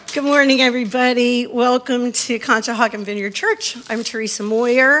Good morning, everybody. Welcome to Conshohocken Vineyard Church. I'm Teresa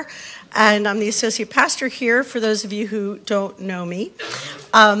Moyer, and I'm the associate pastor here, for those of you who don't know me.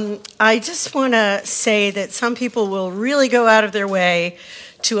 I just want to say that some people will really go out of their way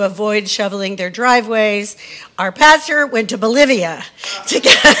to avoid shoveling their driveways. Our pastor went to Bolivia to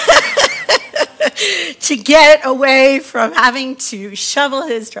get away from having to shovel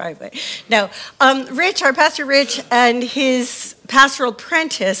his driveway. Now, Rich, our pastor Rich, and his pastoral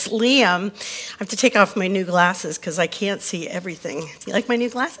apprentice, Liam, I have to take off my new glasses because I can't see everything. You like my new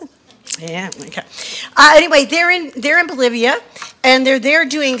glasses? Yeah, okay. Anyway, they're in Bolivia, and they're there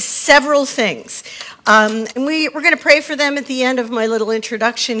doing several things. And we're going to pray for them at the end of my little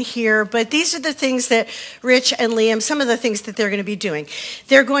introduction here, but these are the things that Rich and Liam, some of the things that they're going to be doing.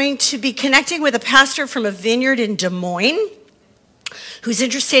 They're going to be connecting with a pastor from a vineyard in Des Moines who's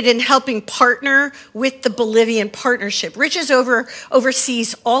interested in helping partner with the Bolivian partnership. Rich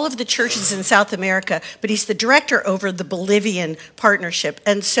oversees all of the churches in South America, but he's the director over the Bolivian partnership.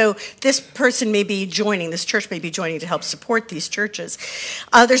 And so this church may be joining to help support these churches.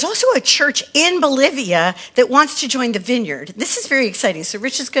 There's also a church in Bolivia that wants to join the vineyard. This is very exciting. So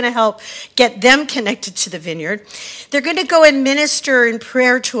Rich is going to help get them connected to the vineyard. They're going to go and minister in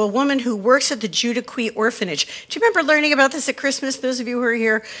prayer to a woman who works at the Judaquee Orphanage. Do you remember learning about this at Christmas, those of you who are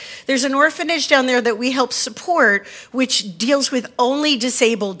here? There's an orphanage down there that we help support, which deals with only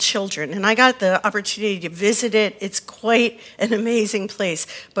disabled children. And I got the opportunity to visit it. It's quite an amazing place.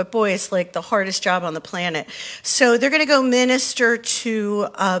 But boy, it's like the hardest job on the planet. So they're going to go minister to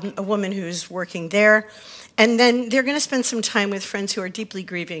a woman who's working there. And then they're going to spend some time with friends who are deeply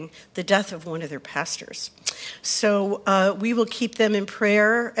grieving the death of one of their pastors. So we will keep them in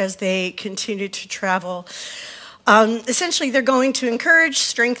prayer as they continue to travel. Essentially, they're going to encourage,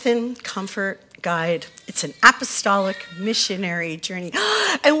 strengthen, comfort, guide. It's an apostolic missionary journey.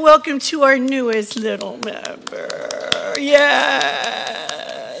 And welcome to our newest little member.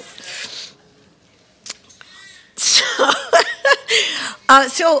 Yes.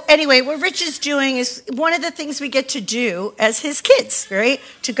 So anyway, what Rich is doing is one of the things we get to do as his kids, right?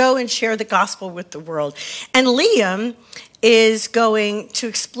 To go and share the gospel with the world. And Liam is going to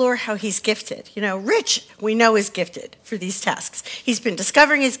explore how he's gifted. You know, Rich, we know, is gifted for these tasks. He's been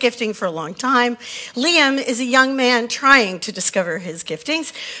discovering his gifting for a long time. Liam is a young man trying to discover his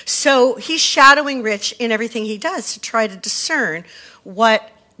giftings. So he's shadowing Rich in everything he does to try to discern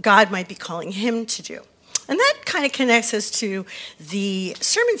what God might be calling him to do. And that kind of connects us to the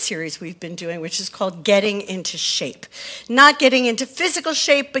sermon series we've been doing, which is called Getting into Shape. Not getting into physical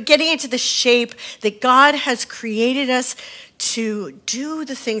shape, but getting into the shape that God has created us to do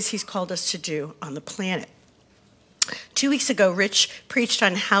the things he's called us to do on the planet. 2 weeks ago, Rich preached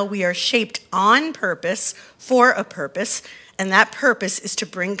on how we are shaped on purpose for a purpose, and that purpose is to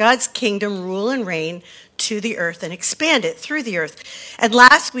bring God's kingdom, rule and reign to the earth and expand it through the earth. And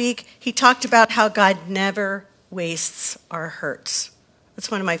last week, he talked about how God never wastes our hurts. That's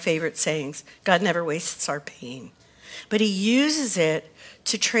one of my favorite sayings. God never wastes our pain. But he uses it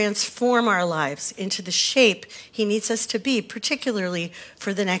to transform our lives into the shape he needs us to be, particularly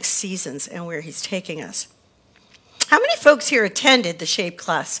for the next seasons and where he's taking us. How many folks here attended the Shape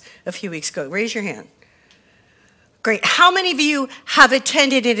class a few weeks ago? Raise your hand. Great. How many of you have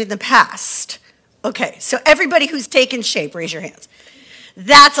attended it in the past? Okay, so everybody who's taken Shape, raise your hands.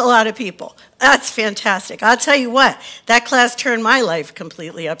 That's a lot of people. That's fantastic. I'll tell you what, that class turned my life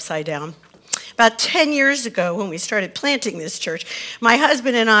completely upside down. About 10 years ago, when we started planting this church, my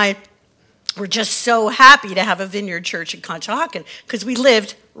husband and I were just so happy to have a vineyard church in Conshohocken because we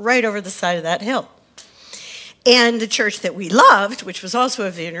lived right over the side of that hill. And the church that we loved, which was also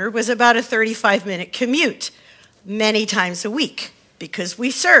a vineyard, was about a 35-minute commute many times a week because we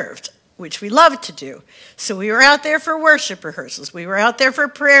served, which we loved to do. So we were out there for worship rehearsals. We were out there for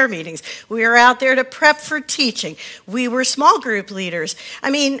prayer meetings. We were out there to prep for teaching. We were small group leaders. I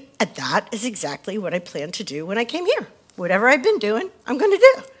mean, that is exactly what I planned to do when I came here. Whatever I've been doing, I'm going to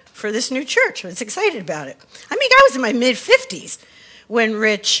do for this new church. I was excited about it. I mean, I was in my mid-50s when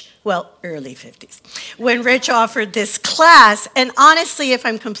early 50s, when Rich offered this class. And honestly, if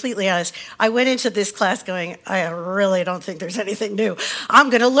I'm completely honest, I went into this class going, I really don't think there's anything new. I'm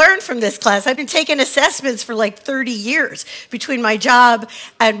going to learn from this class. I've been taking assessments for like 30 years between my job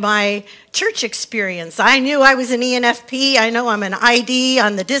and my church experience. I knew I was an ENFP. I know I'm an ID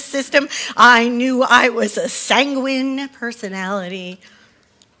on the DISC system. I knew I was a sanguine personality.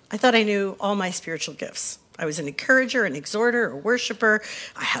 I thought I knew all my spiritual gifts. I was an encourager, an exhorter, a worshiper.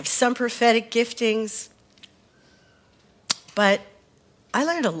 I have some prophetic giftings. But I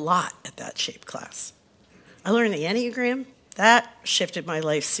learned a lot at that Shape class. I learned the Enneagram. That shifted my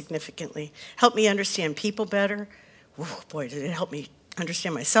life significantly. Helped me understand people better. Oh, boy, did it help me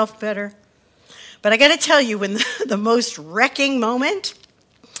understand myself better. But I got to tell you, when the most wrecking moment,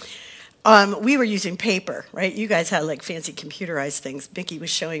 we were using paper, right? You guys had like fancy computerized things. Mickey was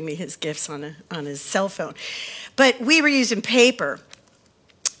showing me his gifts on his cell phone. But we were using paper.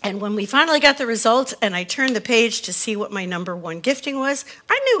 And when we finally got the results and I turned the page to see what my number one gifting was,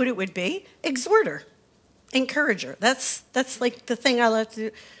 I knew what it would be. Exhorter. Encourager. That's like the thing I love to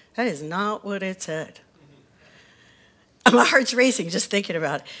do. That is not what it said. My heart's racing just thinking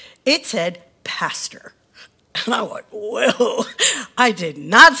about it. It said pastor. And I went, whoa, I did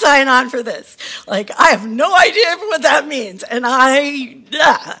not sign on for this. Like, I have no idea what that means. And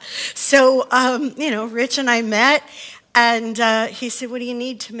So, Rich and I met, and he said, what do you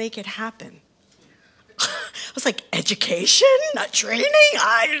need to make it happen? I was like, education, not training?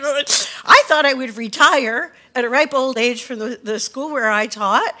 I thought I would retire at a ripe old age from the school where I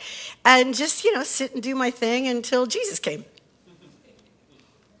taught and just, sit and do my thing until Jesus came.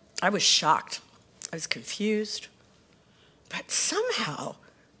 I was shocked. I was confused. But somehow,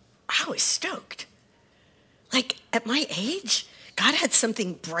 I was stoked. Like, at my age, God had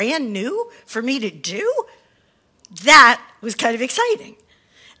something brand new for me to do? That was kind of exciting.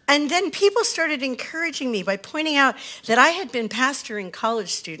 And then people started encouraging me by pointing out that I had been pastoring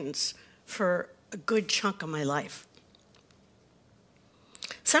college students for a good chunk of my life.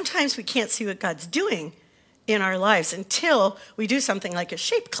 Sometimes we can't see what God's doing in our lives until we do something like a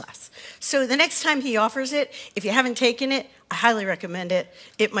shape class. So the next time he offers it, if you haven't taken it, I highly recommend it.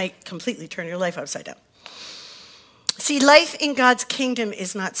 It might completely turn your life upside down. See, life in God's kingdom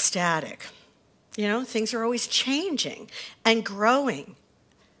is not static. Things are always changing and growing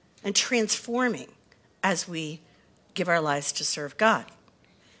and transforming as we give our lives to serve God.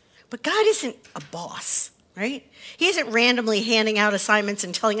 But God isn't a boss, right? He isn't randomly handing out assignments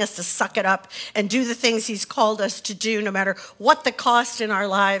and telling us to suck it up and do the things he's called us to do, no matter what the cost in our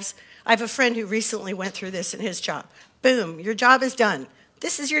lives. I have a friend who recently went through this in his job. Boom, your job is done.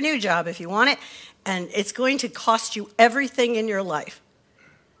 This is your new job if you want it, and it's going to cost you everything in your life.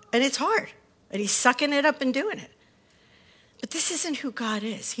 And it's hard, and he's sucking it up and doing it. But this isn't who God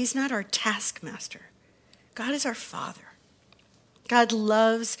is. He's not our taskmaster. God is our Father. God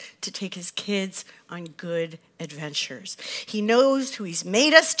loves to take his kids on good adventures. He knows who he's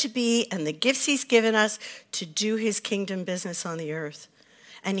made us to be and the gifts he's given us to do his kingdom business on the earth.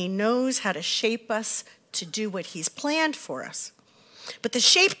 And he knows how to shape us to do what he's planned for us. But the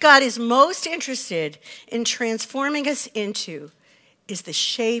shape God is most interested in transforming us into is the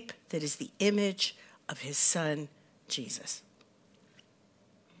shape that is the image of his Son, Jesus.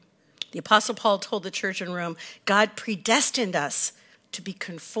 The Apostle Paul told the church in Rome, God predestined us to be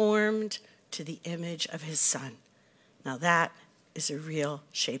conformed to the image of his Son. Now that is a real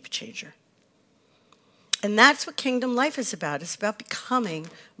shape changer. And that's what kingdom life is about. It's about becoming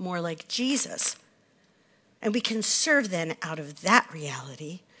more like Jesus. And we can serve then out of that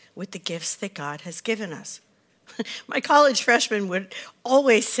reality with the gifts that God has given us. My college freshmen would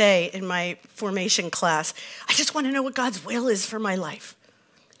always say in my formation class, I just want to know what God's will is for my life.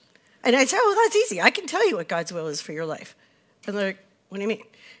 And I'd say, that's easy. I can tell you what God's will is for your life. And they're like, what do you mean?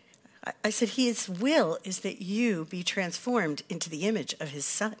 I said, his will is that you be transformed into the image of his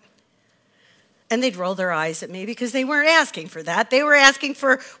Son. And they'd roll their eyes at me because they weren't asking for that. They were asking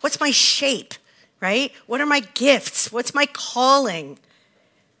for, what's my shape, right? What are my gifts? What's my calling?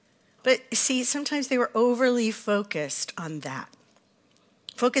 But see, sometimes they were overly focused on that.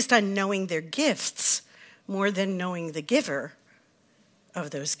 Focused on knowing their gifts more than knowing the giver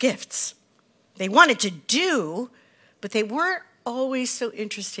of those gifts. They wanted to do, but they weren't always so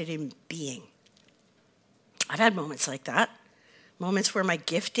interested in being. I've had moments like that. Moments where my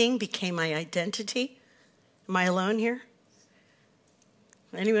gifting became my identity. Am I alone here?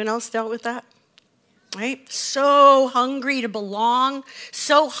 Anyone else dealt with that? Right? So hungry to belong,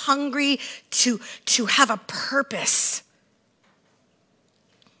 so hungry to have a purpose.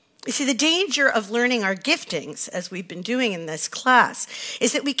 You see, the danger of learning our giftings, as we've been doing in this class,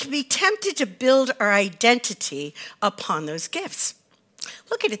 is that we can be tempted to build our identity upon those gifts.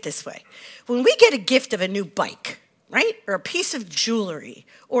 Look at it this way. When we get a gift of a new bike, right, or a piece of jewelry,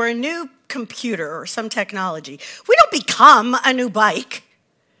 or a new computer or some technology, we don't become a new bike,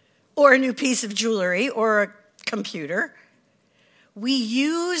 or a new piece of jewelry, or a computer. We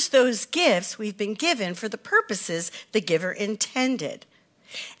use those gifts we've been given for the purposes the giver intended.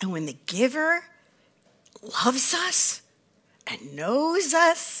 And when the giver loves us and knows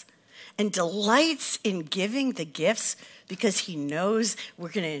us and delights in giving the gifts because he knows we're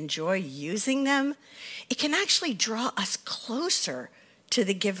going to enjoy using them, it can actually draw us closer to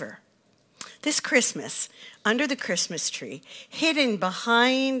the giver. This Christmas, under the Christmas tree, hidden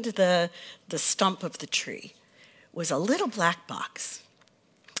behind the stump of the tree, was a little black box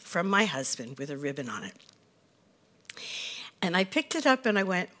from my husband with a ribbon on it. And I picked it up and I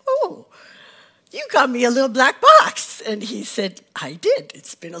went, "Oh, you got me a little black box." And he said, "I did.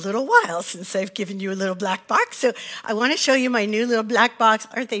 It's been a little while since I've given you a little black box. So I want to show you my new little black box."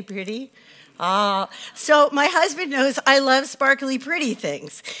 Aren't they pretty? So my husband knows I love sparkly, pretty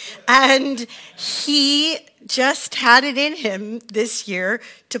things. And he just had it in him this year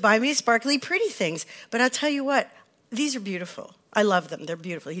to buy me sparkly, pretty things. But I'll tell you what, these are beautiful. I love them. They're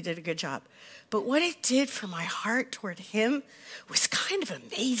beautiful. He did a good job. But what it did for my heart toward him was kind of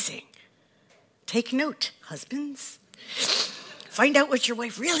amazing. Take note, husbands. Find out what your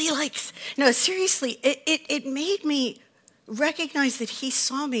wife really likes. No, seriously, it made me recognize that he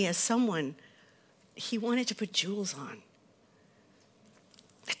saw me as someone he wanted to put jewels on.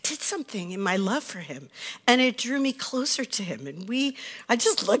 It did something in my love for him, and it drew me closer to him. And I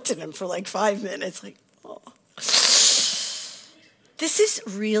just looked at him for like 5 minutes, like, oh. This is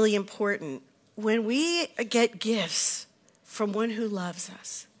really important. When we get gifts from one who loves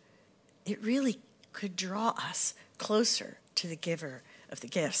us, it really could draw us closer to the giver of the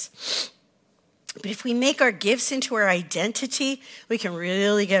gifts. But if we make our gifts into our identity, we can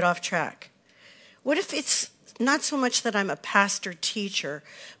really get off track. What if it's not so much that I'm a pastor teacher,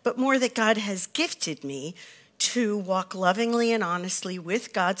 but more that God has gifted me to walk lovingly and honestly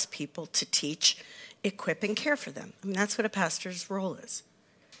with God's people to teach, equip, and care for them? I mean, that's what a pastor's role is.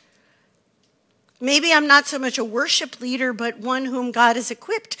 Maybe I'm not so much a worship leader, but one whom God has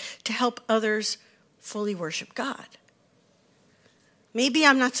equipped to help others fully worship God. Maybe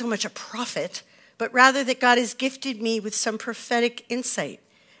I'm not so much a prophet, but rather that God has gifted me with some prophetic insight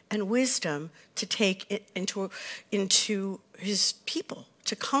and wisdom to take it into his people,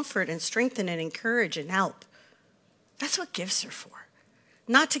 to comfort and strengthen and encourage and help. That's what gifts are for,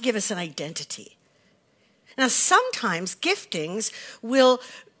 not to give us an identity. Now, sometimes giftings will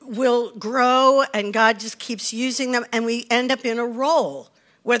grow and God just keeps using them and we end up in a role,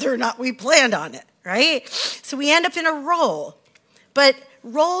 whether or not we planned on it, right? So we end up in a role, but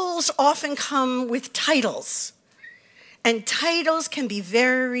roles often come with titles. And titles can be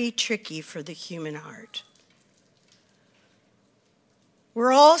very tricky for the human heart.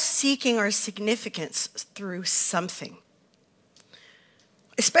 We're all seeking our significance through something,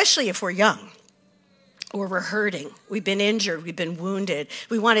 especially if we're young or we're hurting. We've been injured. We've been wounded.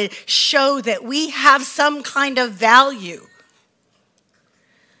 We want to show that we have some kind of value.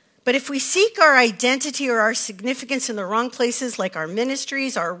 But if we seek our identity or our significance in the wrong places, like our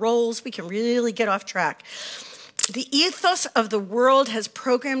ministries, our roles, we can really get off track. The ethos of the world has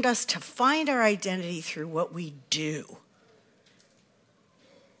programmed us to find our identity through what we do,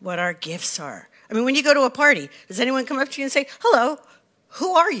 what our gifts are. I mean, when you go to a party, does anyone come up to you and say, "Hello,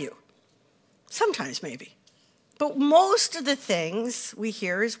 who are you?" Sometimes, maybe. But most of the things we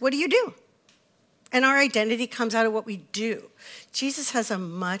hear is, "What do you do?" And our identity comes out of what we do. Jesus has a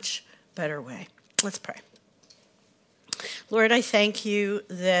much better way. Let's pray. Lord, I thank you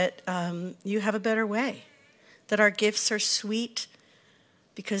that you have a better way, that our gifts are sweet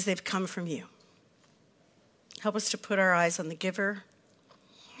because they've come from you. Help us to put our eyes on the giver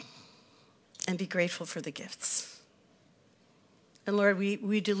and be grateful for the gifts. And Lord,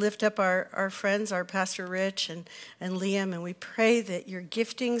 we do lift up our friends, our Pastor Rich and Liam, and we pray that your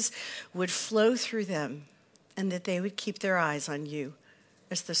giftings would flow through them and that they would keep their eyes on you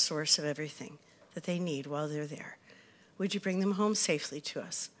as the source of everything that they need while they're there. Would you bring them home safely to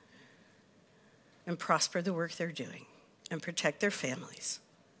us and prosper the work they're doing and protect their families.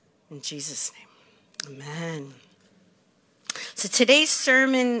 In Jesus' name, amen. So today's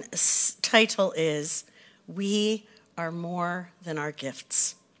sermon title is, We Are More Than Our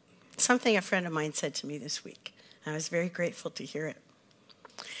Gifts. Something a friend of mine said to me this week. I was very grateful to hear it.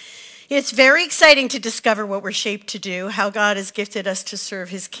 It's very exciting to discover what we're shaped to do, how God has gifted us to serve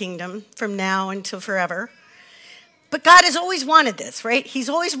his kingdom from now until forever. But God has always wanted this, right? He's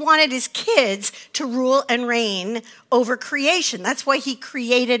always wanted his kids to rule and reign over creation. That's why he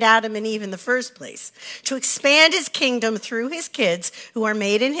created Adam and Eve in the first place, to expand his kingdom through his kids who are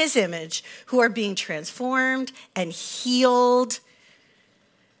made in his image, who are being transformed and healed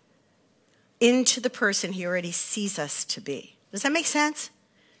into the person he already sees us to be. Does that make sense?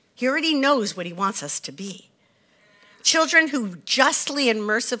 He already knows what he wants us to be. Children who justly and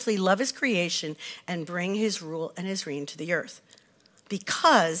mercifully love his creation and bring his rule and his reign to the earth.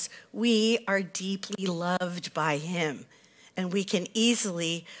 Because we are deeply loved by him. And we can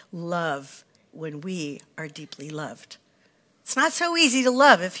easily love when we are deeply loved. It's not so easy to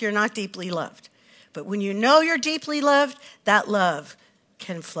love if you're not deeply loved. But when you know you're deeply loved, that love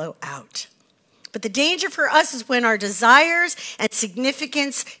can flow out. But the danger for us is when our desires and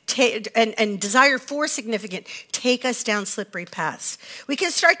significance and desire for significance take us down slippery paths. We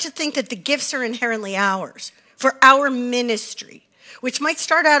can start to think that the gifts are inherently ours for our ministry, which might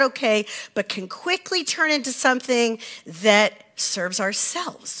start out okay, but can quickly turn into something that serves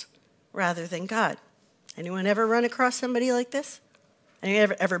ourselves rather than God. Anyone ever run across somebody like this?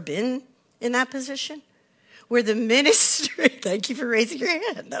 Anyone ever been in that position? Where the ministry, thank you for raising your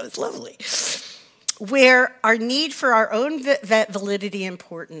hand, that was lovely. Where our need for our own validity and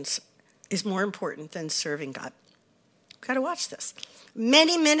importance is more important than serving God. We've got to watch this.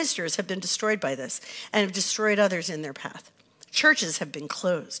 Many ministers have been destroyed by this and have destroyed others in their path. Churches have been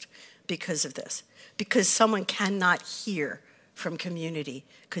closed because of this, because someone cannot hear from community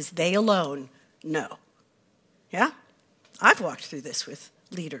because they alone know. Yeah? I've walked through this with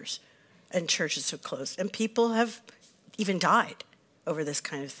leaders and churches have closed, and people have even died over this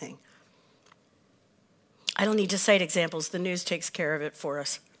kind of thing. I don't need to cite examples. The news takes care of it for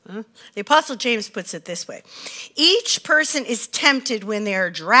us. The Apostle James puts it this way. Each person is tempted when they are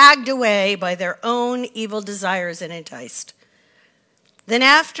dragged away by their own evil desires and enticed. Then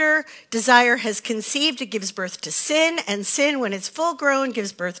after desire has conceived, it gives birth to sin, and sin, when it's full grown,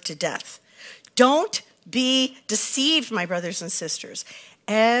 gives birth to death. Don't be deceived, my brothers and sisters.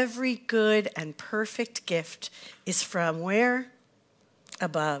 Every good and perfect gift is from where?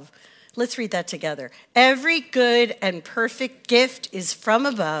 Above. Let's read that together. Every good and perfect gift is from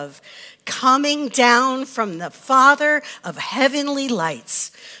above, coming down from the Father of heavenly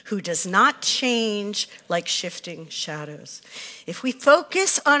lights, who does not change like shifting shadows. If we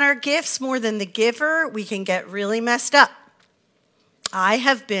focus on our gifts more than the giver, we can get really messed up. I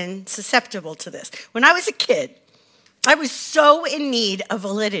have been susceptible to this. When I was a kid, I was so in need of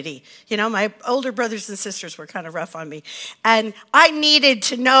validity. You know, my older brothers and sisters were kind of rough on me. And I needed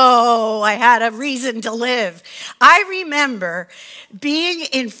to know I had a reason to live. I remember being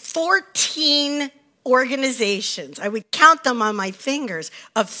in 14 organizations. I would count them on my fingers,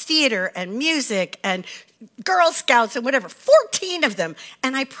 of theater and music and Girl Scouts and whatever, 14 of them.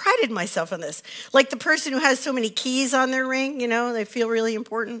 And I prided myself on this. Like the person who has so many keys on their ring, you know, they feel really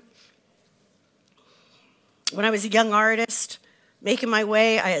important. When I was a young artist, making my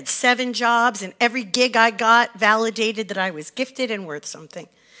way, I had 7 jobs, and every gig I got validated that I was gifted and worth something.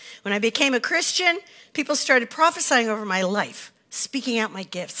 When I became a Christian, people started prophesying over my life, speaking out my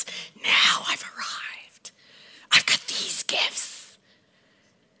gifts. Now I've arrived. I've got these gifts.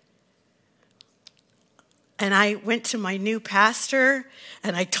 And I went to my new pastor,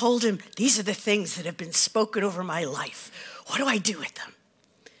 and I told him, these are the things that have been spoken over my life. What do I do with them?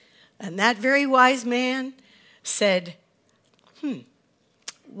 And that very wise man said,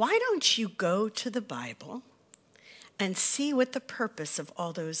 why don't you go to the Bible and see what the purpose of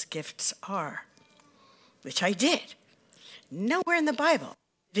all those gifts are? Which I did. Nowhere in the Bible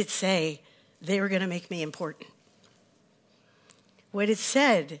did it say they were going to make me important. What it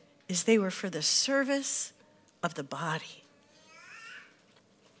said is they were for the service of the body.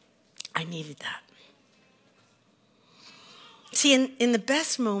 I needed that. See, in the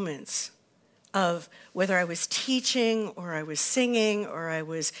best moments of whether I was teaching or I was singing or I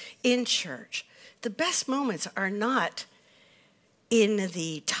was in church, the best moments are not in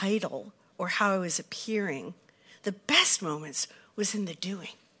the title or how I was appearing. The best moments was in the doing,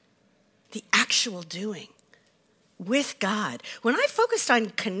 the actual doing with God. When I focused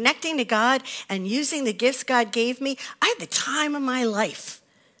on connecting to God and using the gifts God gave me, I had the time of my life.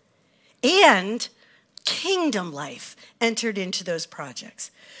 And kingdom life entered into those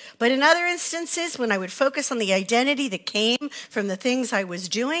projects. But in other instances, when I would focus on the identity that came from the things I was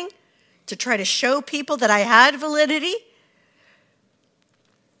doing to try to show people that I had validity,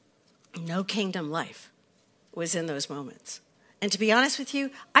 no kingdom life was in those moments. And to be honest with you,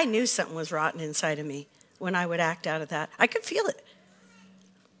 I knew something was rotten inside of me when I would act out of that. I could feel it.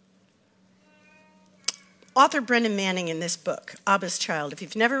 Author Brendan Manning in this book, Abba's Child, if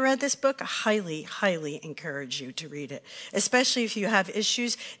you've never read this book, I highly, highly encourage you to read it, especially if you have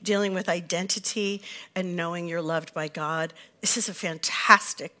issues dealing with identity and knowing you're loved by God. This is a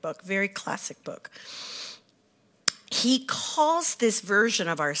fantastic book, very classic book. He calls this version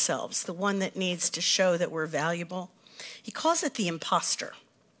of ourselves, the one that needs to show that we're valuable, he calls it the imposter.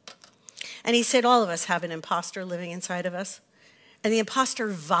 And he said all of us have an imposter living inside of us. And the imposter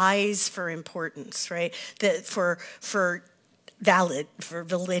vies for importance, right? For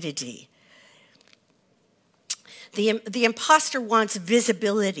validity. The imposter wants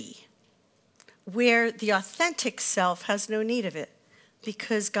visibility, where the authentic self has no need of it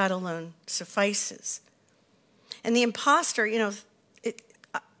because God alone suffices. And the imposter,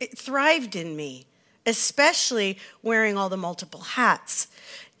 it thrived in me, especially wearing all the multiple hats.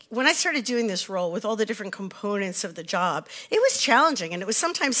 When I started doing this role with all the different components of the job, it was challenging and it was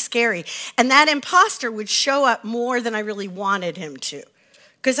sometimes scary. And that imposter would show up more than I really wanted him to,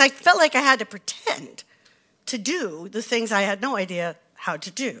 because I felt like I had to pretend to do the things I had no idea how to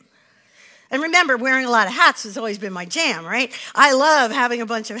do. And remember, wearing a lot of hats has always been my jam, right? I love having a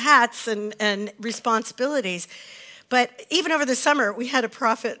bunch of hats and responsibilities. But even over the summer, we had a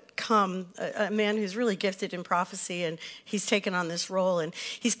prophet come, a man who's really gifted in prophecy, and he's taken on this role, and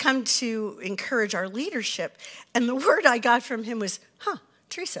he's come to encourage our leadership. And the word I got from him was,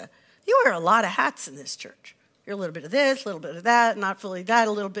 Teresa, you wear a lot of hats in this church. You're a little bit of this, a little bit of that, not fully that,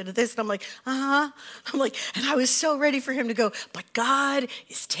 a little bit of this. And I'm like, I'm like, and I was so ready for him to go, but God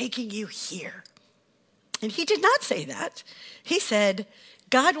is taking you here. And he did not say that. He said,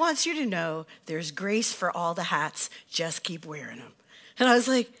 God wants you to know there's grace for all the hats. Just keep wearing them. And I was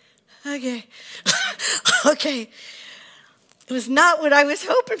like, okay, okay. It was not what I was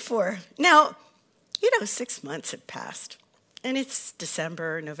hoping for. Now, 6 months had passed. And it's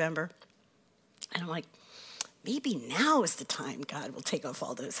December, November. And I'm like, maybe now is the time God will take off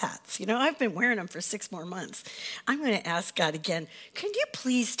all those hats. I've been wearing them for 6 more months. I'm going to ask God again, can you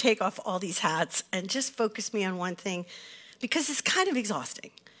please take off all these hats and just focus me on one thing? Because it's kind of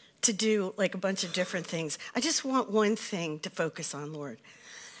exhausting to do like a bunch of different things. I just want one thing to focus on, Lord.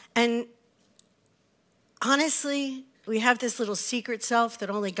 And honestly, we have this little secret self that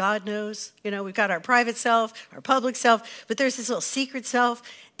only God knows. We've got our private self, our public self, but there's this little secret self.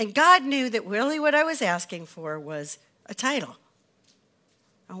 And God knew that really what I was asking for was a title.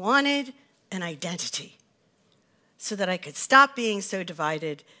 I wanted an identity so that I could stop being so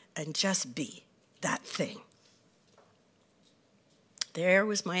divided and just be that thing. There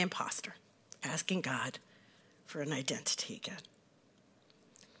was my imposter, asking God for an identity again.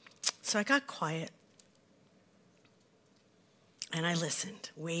 So I got quiet, and I listened,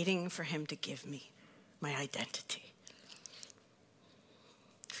 waiting for him to give me my identity,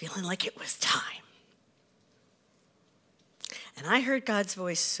 feeling like it was time. And I heard God's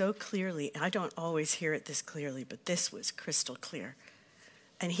voice so clearly. I don't always hear it this clearly, but this was crystal clear.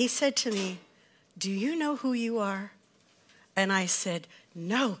 And he said to me, do you know who you are? And I said,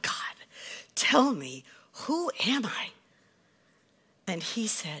 no, God, tell me, who am I? And he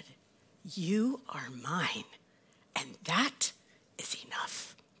said, you are mine, and that is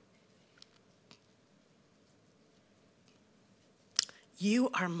enough. You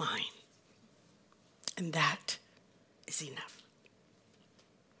are mine, and that is enough.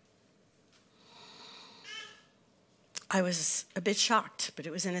 I was a bit shocked, but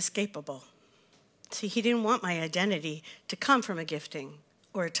it was inescapable. See, he didn't want my identity to come from a gifting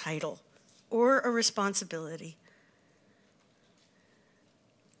or a title or a responsibility.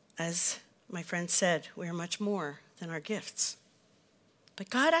 As my friend said, we are much more than our gifts. But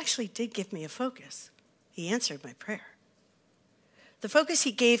God actually did give me a focus. He answered my prayer. The focus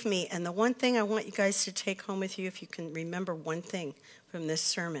he gave me, and the one thing I want you guys to take home with you, if you can remember one thing from this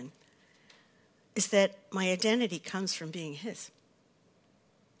sermon, is that my identity comes from being his.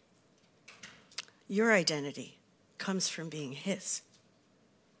 Your identity comes from being his.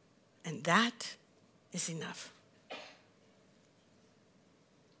 And that is enough.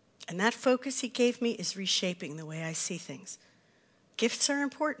 And that focus he gave me is reshaping the way I see things. Gifts are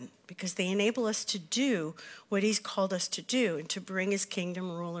important because they enable us to do what he's called us to do and to bring his kingdom,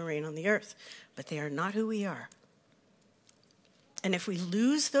 rule, and reign on the earth. But they are not who we are. And if we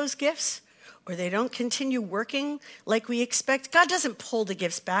lose those gifts, or they don't continue working like we expect, God doesn't pull the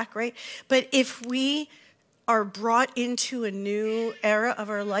gifts back, right? But if we are brought into a new era of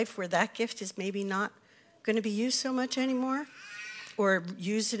our life where that gift is maybe not going to be used so much anymore, or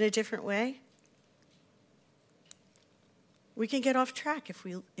used in a different way, we can get off track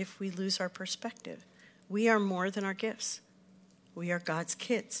if we lose our perspective. We are more than our gifts. We are God's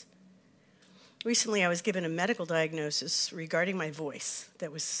kids. Recently, I was given a medical diagnosis regarding my voice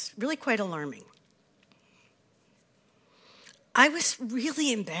that was really quite alarming. I was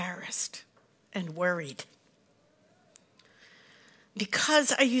really embarrassed and worried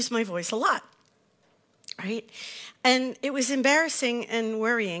because I use my voice a lot, right? And it was embarrassing and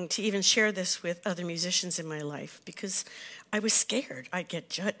worrying to even share this with other musicians in my life because I was scared I'd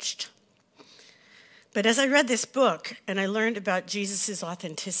get judged. But as I read this book and I learned about Jesus'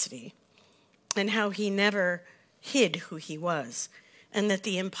 authenticity, and how he never hid who he was, and that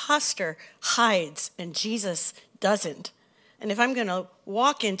the imposter hides and Jesus doesn't. And if I'm going to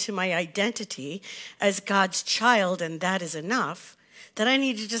walk into my identity as God's child and that is enough, then I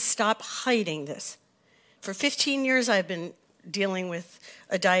need to just stop hiding this. For 15 years, I've been dealing with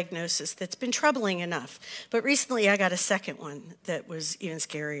a diagnosis that's been troubling enough. But recently, I got a second one that was even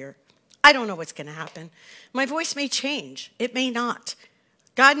scarier. I don't know what's going to happen. My voice may change. It may not.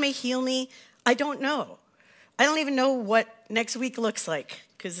 God may heal me. I don't know. I don't even know what next week looks like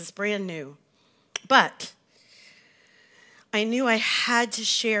because it's brand new. But I knew I had to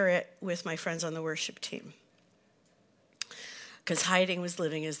share it with my friends on the worship team because hiding was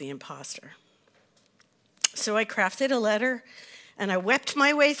living as the imposter. So I crafted a letter and I wept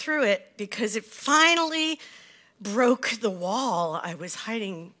my way through it because it finally broke the wall I was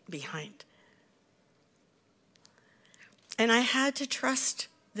hiding behind. And I had to trust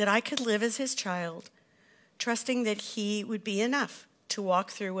that I could live as his child, trusting that he would be enough to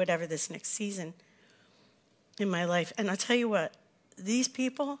walk through whatever this next season in my life. And I'll tell you what, these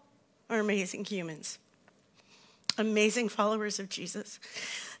people are amazing humans, amazing followers of Jesus.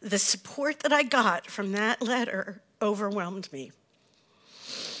 The support that I got from that letter overwhelmed me.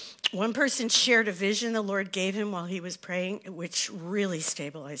 One person shared a vision the Lord gave him while he was praying, which really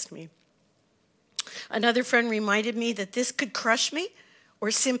stabilized me. Another friend reminded me that this could crush me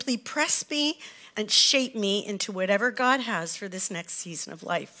or simply press me and shape me into whatever God has for this next season of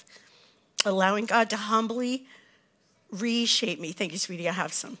life. Allowing God to humbly reshape me. Thank you, sweetie. I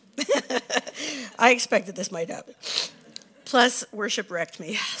have some. I expected this might happen. Plus, worship wrecked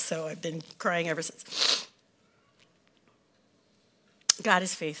me, so I've been crying ever since. God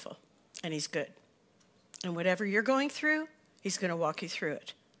is faithful, and he's good. And whatever you're going through, he's going to walk you through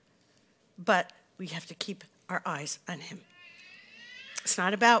it. But we have to keep our eyes on him. It's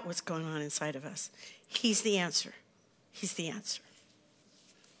not about what's going on inside of us. He's the answer. He's the answer.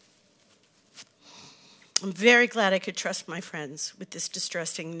 I'm very glad I could trust my friends with this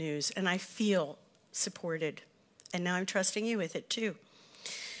distressing news, and I feel supported. And now I'm trusting you with it too.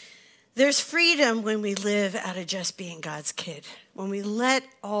 There's freedom when we live out of just being God's kid, when we let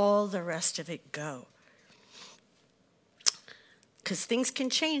all the rest of it go. Because things can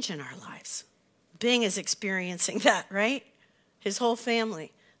change in our lives. Bing is experiencing that, right? His whole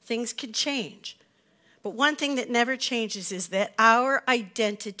family. Things can change. But one thing that never changes is that our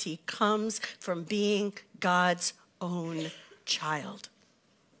identity comes from being God's own child.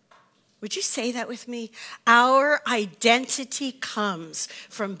 Would you say that with me? Our identity comes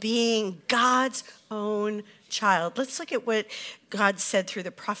from being God's own child. Let's look at what God said through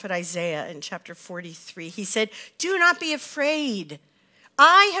the prophet Isaiah in chapter 43. He said, "Do not be afraid.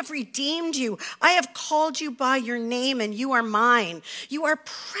 I have redeemed you. I have called you by your name, and you are mine. You are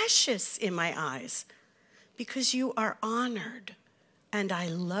precious in my eyes because you are honored, and I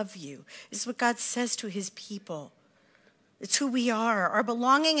love you." This is what God says to his people. It's who we are. Our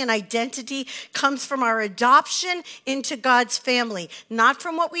belonging and identity comes from our adoption into God's family, not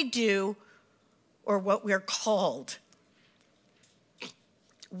from what we do or what we're called.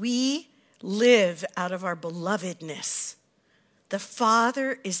 We live out of our belovedness. The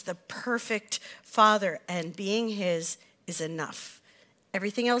Father is the perfect Father, and being his is enough.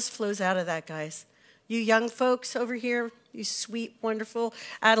 Everything else flows out of that, guys. You young folks over here, you sweet, wonderful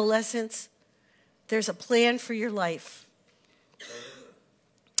adolescents, there's a plan for your life.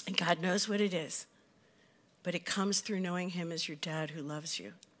 And God knows what it is. But it comes through knowing him as your dad who loves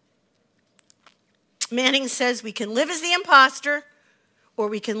you. Manning says we can live as the imposter or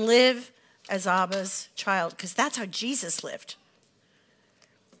we can live as Abba's child, because that's how Jesus lived.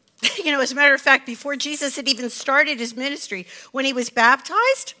 You know, as a matter of fact, before Jesus had even started his ministry, when he was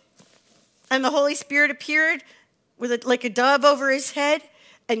baptized and the Holy Spirit appeared with like a dove over his head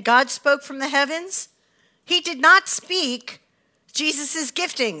and God spoke from the heavens, he did not speak Jesus'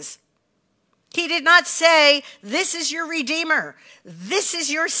 giftings. He did not say, "This is your Redeemer. This is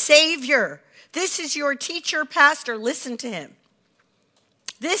your Savior. This is your teacher, pastor. Listen to him.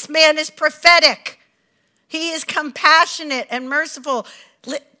 This man is prophetic. He is compassionate and merciful."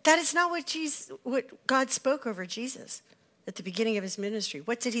 That is not what God spoke over Jesus at the beginning of his ministry.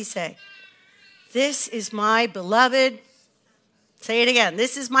 What did he say? "This is my beloved." Say it again.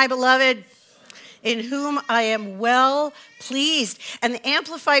 "This is my beloved, in whom I am well pleased." And the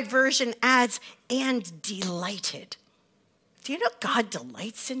Amplified Version adds, "and delighted." Do you know God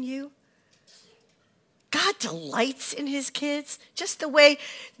delights in you? God delights in his kids, just the way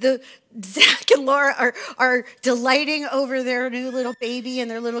the Zach and Laura are delighting over their new little baby and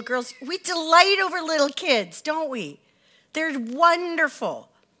their little girls. We delight over little kids, don't we? They're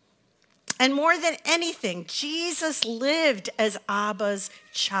wonderful. And more than anything, Jesus lived as Abba's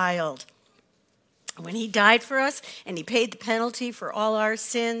child. When he died for us and he paid the penalty for all our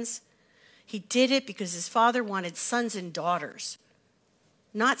sins, he did it because his Father wanted sons and daughters,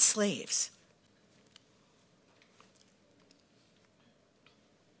 not slaves.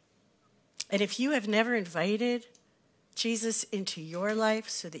 And if you have never invited Jesus into your life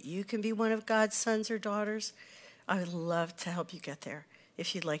so that you can be one of God's sons or daughters, I would love to help you get there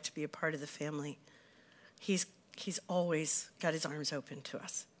if you'd like to be a part of the family. He's always got his arms open to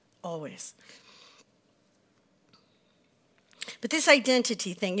us, always. But this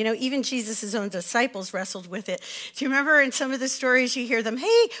identity thing, even Jesus' own disciples wrestled with it. Do you remember in some of the stories you hear them,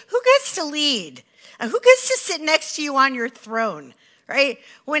 hey, who gets to lead? Who gets to sit next to you on your throne? Right?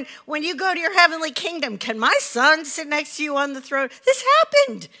 When you go to your heavenly kingdom, can my son sit next to you on the throne? This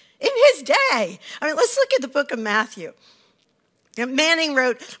happened in his day. Let's look at the book of Matthew. Manning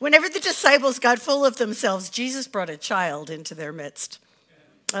wrote, whenever the disciples got full of themselves, Jesus brought a child into their midst.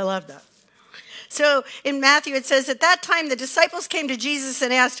 I love that. So in Matthew, it says, at that time, the disciples came to Jesus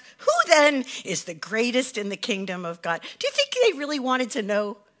and asked, who then is the greatest in the kingdom of God? Do you think they really wanted to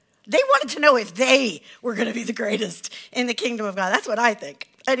know? They wanted to know if they were going to be the greatest in the kingdom of God. That's what I think.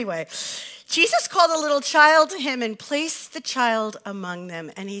 Anyway, Jesus called a little child to him and placed the child among them.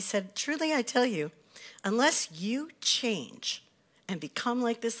 And he said, truly, I tell you, unless you change and become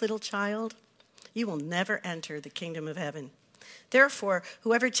like this little child, you will never enter the kingdom of heaven. Therefore,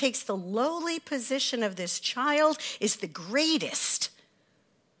 whoever takes the lowly position of this child is the greatest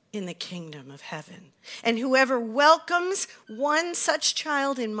in the kingdom of heaven. And whoever welcomes one such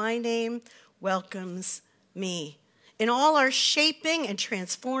child in my name welcomes me. In all our shaping and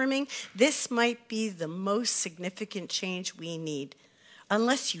transforming, this might be the most significant change we need.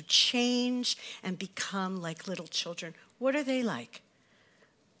 Unless you change and become like little children, what are they like?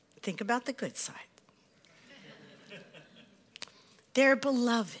 Think about the good side. They're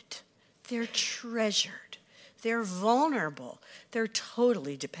beloved. They're treasured. They're vulnerable. They're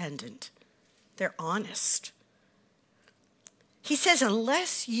totally dependent. They're honest. He says,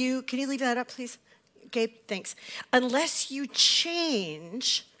 can you leave that up, please? Gabe, thanks. Unless you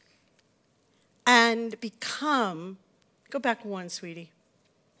change and become, go back one, sweetie.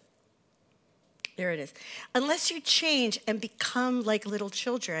 There it is. Unless you change and become like little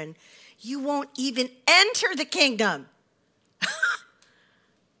children, you won't even enter the kingdom.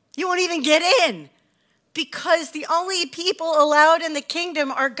 You won't even get in. Because the only people allowed in the kingdom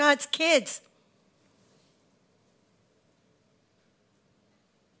are God's kids.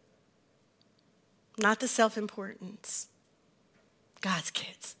 Not the self-importance. God's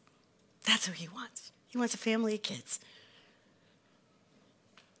kids. That's who he wants. He wants a family of kids.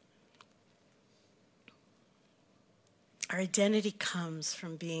 Our identity comes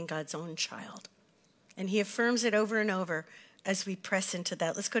from being God's own child. And he affirms it over and over as we press into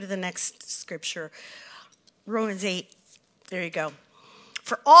that. Let's go to the next scripture. Romans 8. There you go.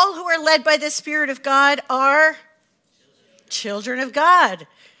 For all who are led by the Spirit of God are children of God.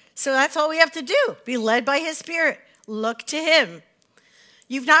 So that's all we have to do. Be led by his Spirit. Look to him.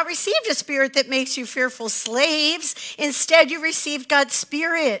 You've not received a spirit that makes you fearful slaves. Instead, you received God's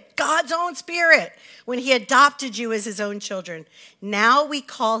Spirit, God's own Spirit, when he adopted you as his own children. Now we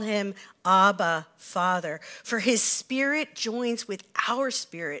call him Abba, Father. For his Spirit joins with our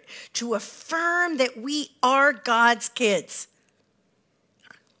spirit to affirm that we are God's kids.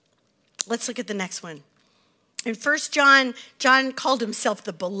 Let's look at the next one. In 1 John, John called himself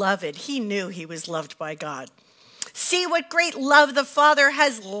the beloved. He knew he was loved by God. See what great love the Father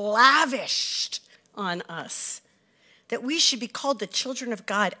has lavished on us, that we should be called the children of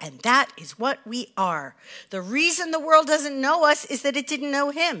God, and that is what we are. The reason the world doesn't know us is that it didn't know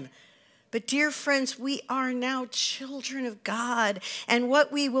him. But dear friends, we are now children of God, and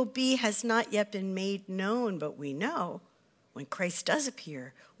what we will be has not yet been made known, but we know when Christ does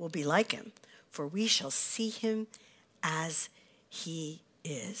appear, we'll be like him, for we shall see him as he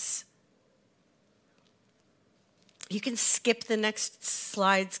is. You can skip the next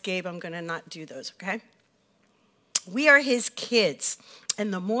slides, Gabe. I'm going to not do those, okay? We are his kids,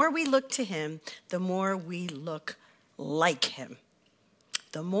 and the more we look to him, the more we look like him.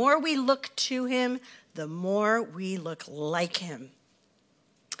 The more we look to him, the more we look like him.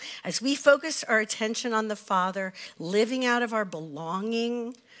 As we focus our attention on the Father, living out of our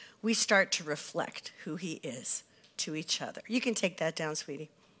belonging, we start to reflect who he is to each other. You can take that down, sweetie.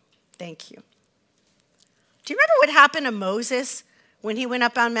 Thank you. Do you remember what happened to Moses when he went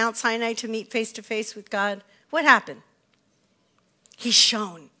up on Mount Sinai to meet face to face with God? What happened? He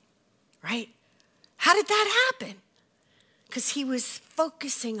shone, right? How did that happen? because he was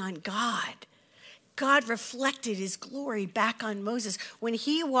focusing on God. God reflected his glory back on Moses. When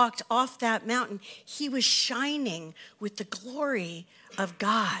he walked off that mountain, he was shining with the glory of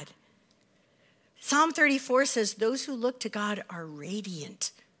God. Psalm 34 says, those who look to God are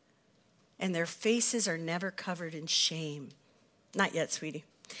radiant, and their faces are never covered in shame. Not yet, sweetie.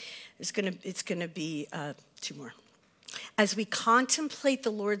 It's gonna be 2 more. As we contemplate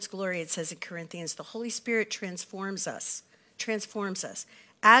the Lord's glory, it says in Corinthians, the Holy Spirit transforms us.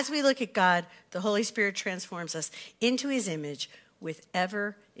 As we look at God, the Holy Spirit transforms us into his image with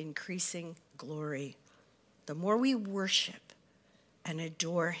ever increasing glory. The more we worship and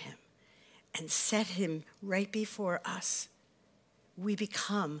adore him and set him right before us, we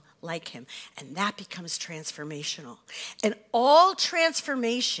become like him. And that becomes transformational. And all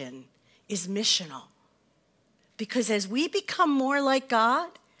transformation is missional. Because as we become more like God,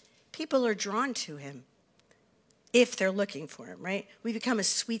 people are drawn to him. If they're looking for him, right? We become a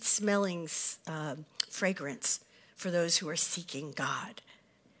sweet-smelling fragrance for those who are seeking God.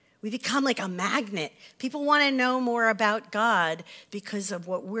 We become like a magnet. People want to know more about God because of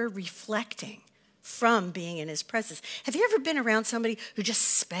what we're reflecting from being in his presence. Have you ever been around somebody who just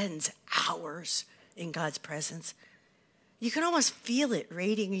spends hours in God's presence? You can almost feel it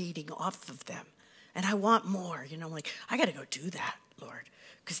radiating off of them. And I want more. I'm like, I got to go do that, Lord.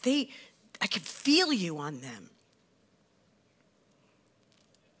 Because I can feel you on them.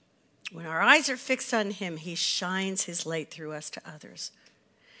 When our eyes are fixed on him, he shines his light through us to others.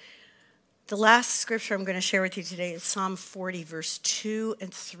 The last scripture I'm going to share with you today is Psalm 40, verse 2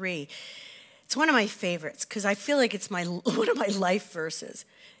 and 3. It's one of my favorites because I feel like it's one of my life verses.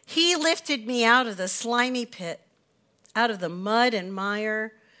 He lifted me out of the slimy pit, out of the mud and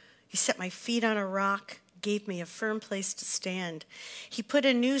mire. He set my feet on a rock, gave me a firm place to stand. He put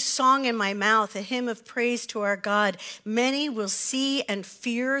a new song in my mouth, a hymn of praise to our God. Many will see and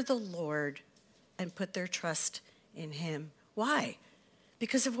fear the Lord and put their trust in him. Why?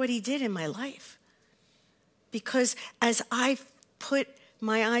 Because of what he did in my life. Because as I put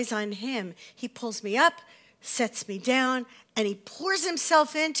my eyes on him, he pulls me up, sets me down, and he pours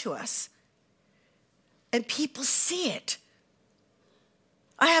himself into us. And people see it.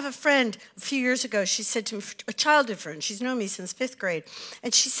 I have a friend a few years ago, she said to me, a childhood friend, she's known me since 5th grade,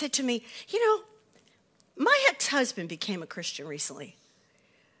 and she said to me, my ex-husband became a Christian recently,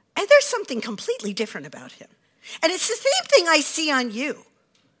 and there's something completely different about him. And it's the same thing I see on you.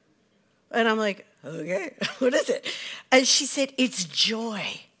 And I'm like, okay, what is it? And she said, it's joy.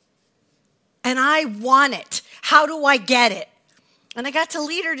 And I want it. How do I get it? And I got to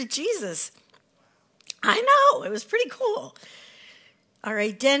lead her to Jesus. I know, it was pretty cool. Our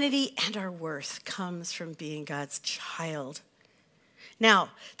identity and our worth comes from being God's child. Now,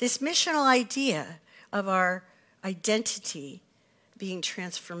 this missional idea of our identity being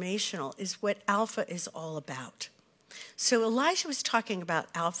transformational is what Alpha is all about. So Elijah was talking about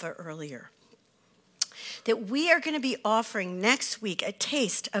Alpha earlier, that we are going to be offering next week a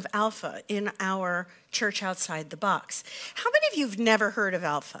taste of Alpha in our Church Outside the Box. How many of you have never heard of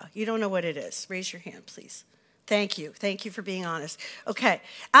Alpha? You don't know what it is? Raise your hand, please. Thank you. Thank you for being honest. Okay.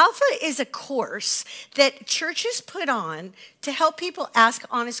 Alpha is a course that churches put on to help people ask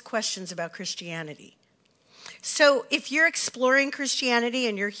honest questions about Christianity. So if you're exploring Christianity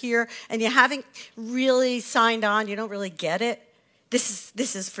and you're here and you haven't really signed on, you don't really get it, this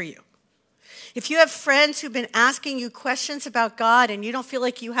is for you. If you have friends who've been asking you questions about God and you don't feel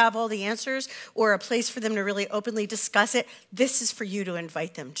like you have all the answers or a place for them to really openly discuss it, this is for you to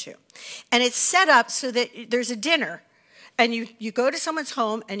invite them to. And it's set up so that there's a dinner. And you go to someone's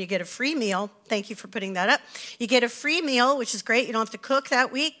home and you get a free meal. Thank you for putting that up. You get a free meal, which is great. You don't have to cook that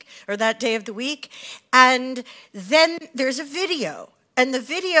week or that day of the week. And then there's a video. And the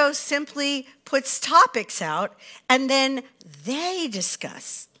video simply puts topics out and then they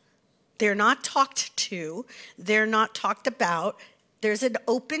discuss. They're not talked to. They're not talked about. There's an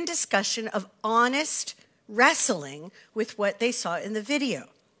open discussion of honest wrestling with what they saw in the video.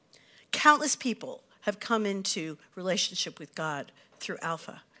 Countless people have come into relationship with God through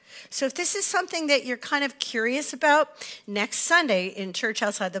Alpha. So if this is something that you're kind of curious about, next Sunday in Church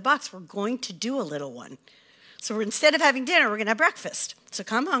Outside the Box, we're going to do a little one. So instead of having dinner, we're going to have breakfast. So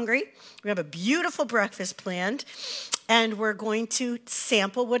come hungry. We have a beautiful breakfast planned, and we're going to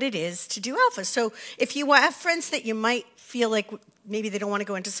sample what it is to do Alpha. So if you have friends that you might feel like maybe they don't want to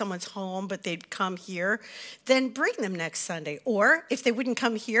go into someone's home, but they'd come here, then bring them next Sunday. Or if they wouldn't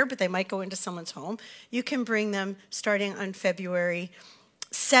come here, but they might go into someone's home, you can bring them starting on February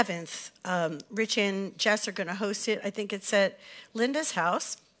 7th. Rich and Jess are going to host it. I think it's at Linda's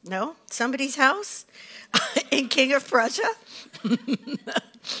house. No? Somebody's house? In King of Prussia?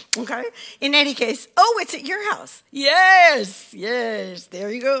 Okay. In any case, it's at your house. Yes,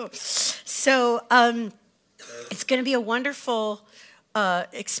 there you go. So it's going to be a wonderful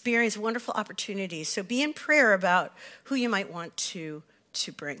experience, wonderful opportunity. So be in prayer about who you might want to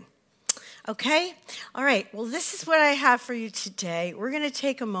bring. Okay? All right. Well, this is what I have for you today. We're going to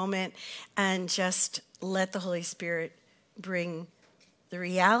take a moment and just let the Holy Spirit bring the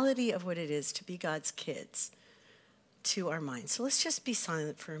reality of what it is to be God's kids to our minds. So let's just be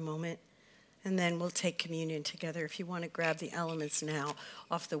silent for a moment, and then we'll take communion together. If you want to grab the elements now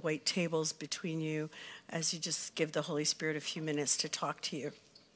off the white tables between you as you just give the Holy Spirit a few minutes to talk to you.